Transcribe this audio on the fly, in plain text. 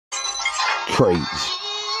Crazy.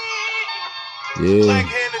 Yeah.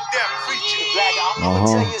 I'm gonna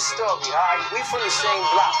tell you a story, all right? We from the same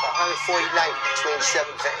block, 149th between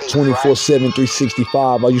 7th and 8th. 24/7,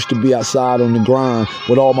 365. I used to be outside on the grind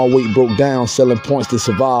with all my weight broke down, selling points to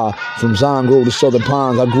survive. From Zion Grove to Southern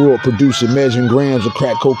Pines, I grew up producing, measuring grams of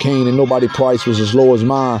crack cocaine, and nobody's price was as low as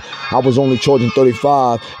mine. I was only charging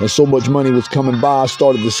 35, and so much money was coming by, I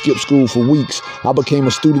started to skip school for weeks. I became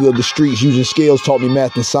a student of the streets, using scales taught me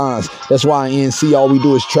math and science. That's why in NC all we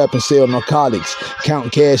do is trap and sell narcotics,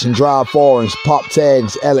 count cash and drive foreigns, pop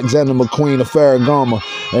tags, Alexander McQueen, a Ferragamo,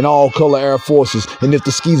 and all color Air Forces. And if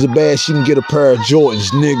the skis are bad, she can get a pair of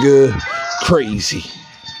Jordans, nigga. Crazy.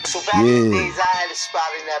 So back in the days, I had a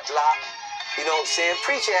spot in that block. You know what I'm saying?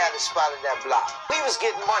 Preacher had a spot in that block. We was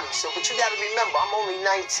getting money, but you gotta remember, I'm only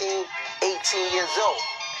 19, 18 years old.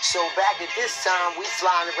 So back at this time, we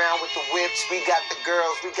flying around with the whips, we got the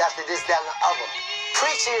girls, we got the this, that, and the other.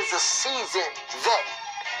 Preacher is a seasoned vet.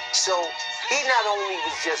 So he not only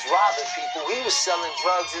was just robbing people, he was selling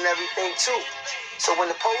drugs and everything too. So when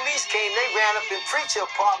the police came, they ran up in Preacher's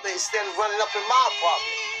apartment instead of running up in my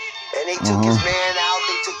apartment. And they took his man out,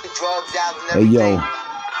 they took the drugs out and everything. Hey, yo.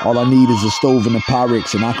 All I need is a stove and a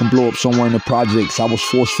Pyrex, and I can blow up somewhere in the projects. I was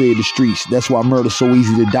force-fed the streets. That's why murder's so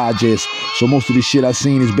easy to digest. So most of the shit I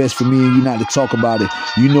seen is best for me and you not to talk about it.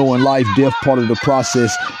 You know, in life, death part of the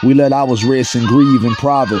process. We let ours rest and grieve in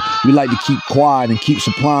private. We like to keep quiet and keep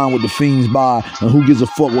supplying what the fiends buy. And who gives a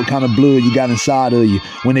fuck what kind of blood you got inside of you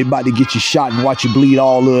when they about to get you shot and watch you bleed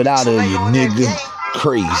all of it out of you, nigga.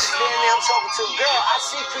 Crazy. I'm standing there, I'm talking to a girl. I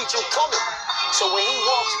see Preacher coming. So when he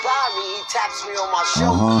walks by me, he taps me on my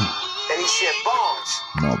shoulder, and he said, "Bonds,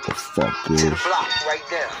 motherfucker, to the block right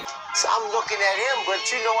there." So I'm looking at him, but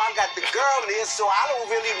you know I got the girl there, so I don't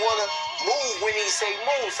really want to move when he say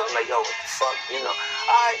move. So I'm like, yo, what the fuck, you know?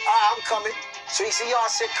 All right, I'm coming. So he said, yo, I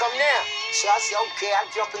said, come now. So I said, okay, I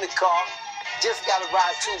jump in the car. Just got to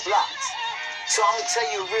ride 2 blocks. So I'm going to tell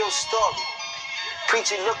you a real story.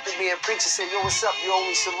 Preacher looked at me, and Preacher said, yo, what's up? You owe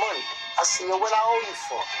me some money. I said, yo, what I owe you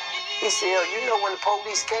for? He said, yo, you know when the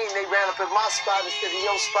police came, they ran up at my spot instead of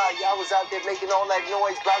your spot. Y'all was out there making all that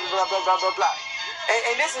noise, blah, blah, blah, blah, blah, blah.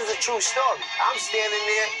 And this is a true story. I'm standing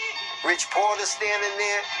there, Rich Porter standing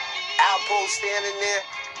there, Alpo standing there,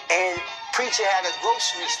 and Preacher had a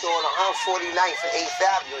grocery store on 149th and 8th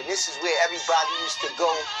Avenue, and this is where everybody used to go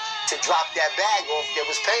to drop that bag off that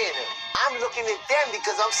was paying him. I'm looking at them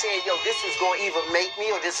because I'm saying, yo, this is going to either make me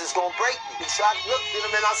or this is going to break me. So I looked at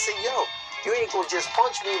them and I said, yo, you ain't gonna just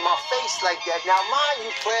punch me in my face like that. Now, mind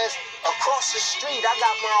you, Prez, across the street, I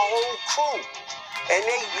got my whole crew. And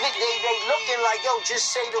they looking like, yo, just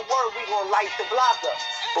say the word, we gonna light the block up.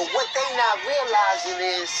 But what they not realizing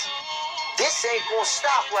is, this ain't gonna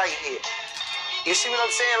stop right here. You see what I'm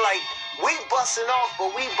saying? Like, we busting off, but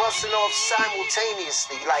we busting off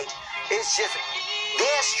simultaneously. Like, it's just,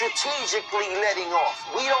 they're strategically letting off.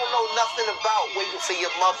 We don't know nothing about waiting for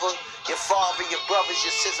your mother, your father, your brothers,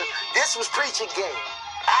 your sister. This was Preacher game.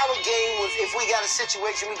 Our game was, if we got a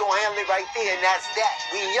situation, we gonna handle it right there, and that's that.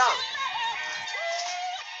 We young.